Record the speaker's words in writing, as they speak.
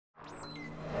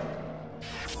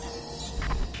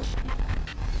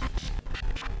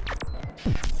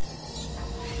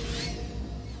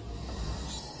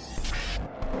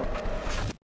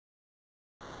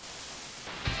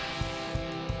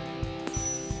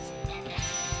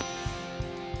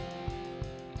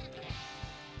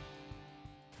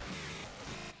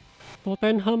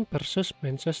Tottenham Vs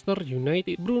Manchester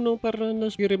United. Bruno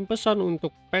Fernandes kirim pesan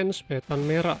untuk fans Setan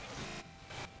Merah.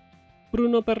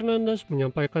 Bruno Fernandes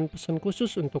menyampaikan pesan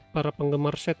khusus untuk para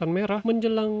penggemar Setan Merah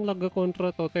menjelang laga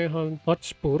kontra Tottenham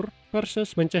Hotspur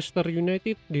versus Manchester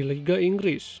United di Liga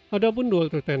Inggris. Adapun duel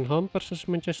Tottenham versus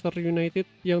Manchester United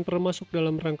yang termasuk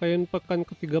dalam rangkaian pekan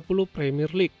ke-30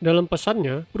 Premier League. Dalam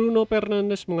pesannya, Bruno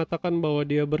Fernandes mengatakan bahwa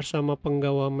dia bersama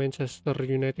penggawa Manchester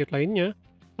United lainnya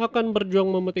akan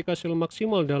berjuang memetik hasil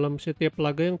maksimal dalam setiap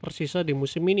laga yang tersisa di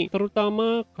musim ini,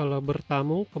 terutama kalau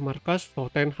bertamu ke markas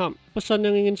Tottenham. Pesan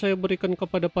yang ingin saya berikan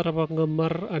kepada para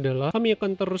penggemar adalah kami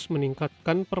akan terus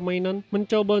meningkatkan permainan,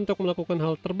 mencoba untuk melakukan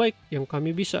hal terbaik yang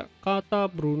kami bisa, kata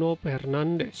Bruno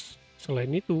Fernandes.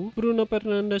 Selain itu, Bruno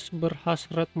Fernandes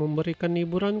berhasrat memberikan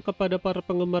hiburan kepada para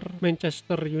penggemar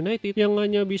Manchester United yang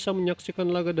hanya bisa menyaksikan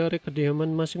laga dari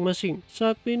kediaman masing-masing.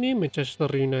 Saat ini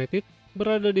Manchester United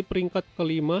berada di peringkat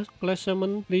kelima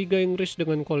klasemen Liga Inggris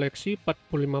dengan koleksi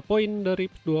 45 poin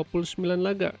dari 29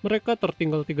 laga. Mereka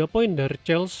tertinggal 3 poin dari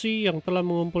Chelsea yang telah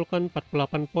mengumpulkan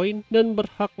 48 poin dan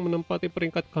berhak menempati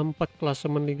peringkat keempat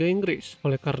klasemen Liga Inggris.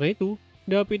 Oleh karena itu,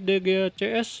 David De Gea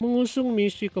CS mengusung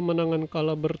misi kemenangan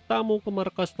kala bertamu ke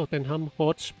markas Tottenham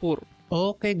Hotspur.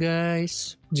 Oke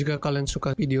guys, jika kalian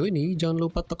suka video ini, jangan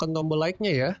lupa tekan tombol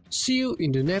like-nya ya. See you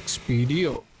in the next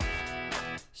video.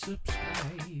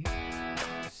 Subscribe,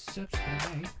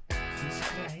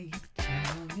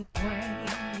 channel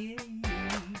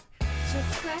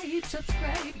it,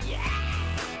 subscribe, yeah.